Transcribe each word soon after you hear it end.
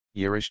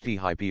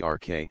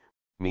YRHPK,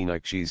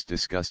 Meenakshi's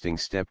disgusting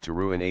step to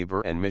ruin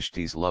Abeer and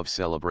Mishti's love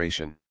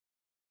celebration.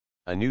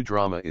 A new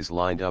drama is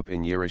lined up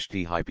in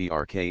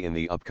YRHPK in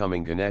the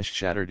upcoming Ganesh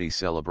Chaturthi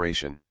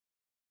celebration.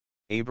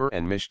 Abeer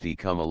and Mishti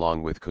come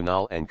along with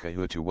Kunal and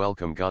Kuhu to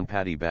welcome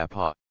Ganpati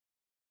Bappa.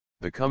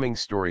 The coming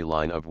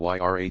storyline of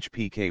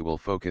YRHPK will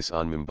focus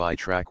on Mumbai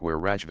track where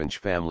Rajvansh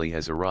family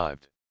has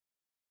arrived.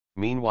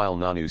 Meanwhile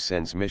Nanu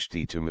sends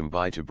Mishti to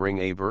Mumbai to bring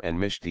Abeer and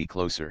Mishti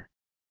closer.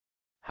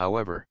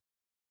 However,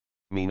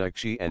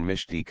 Meenakshi and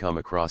Mishti come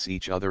across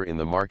each other in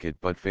the market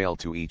but fail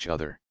to each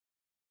other.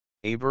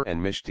 Abeer and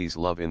Mishti's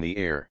love in the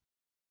air.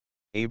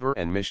 Abeer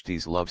and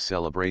Mishti's love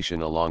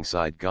celebration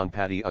alongside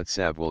Ganpati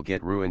Utsav will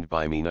get ruined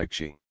by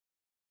Meenakshi.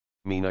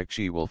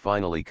 Meenakshi will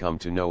finally come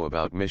to know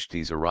about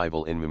Mishti's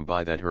arrival in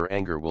Mumbai that her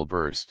anger will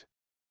burst.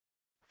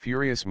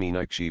 Furious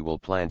Meenakshi will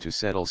plan to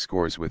settle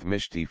scores with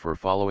Mishti for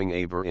following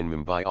Abeer in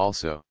Mumbai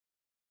also.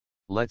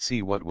 Let's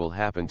see what will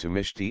happen to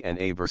Mishti and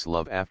Abeer's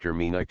love after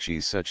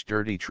Meenakshi's such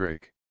dirty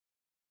trick.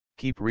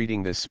 Keep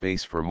reading this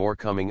space for more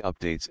coming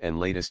updates and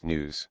latest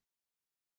news.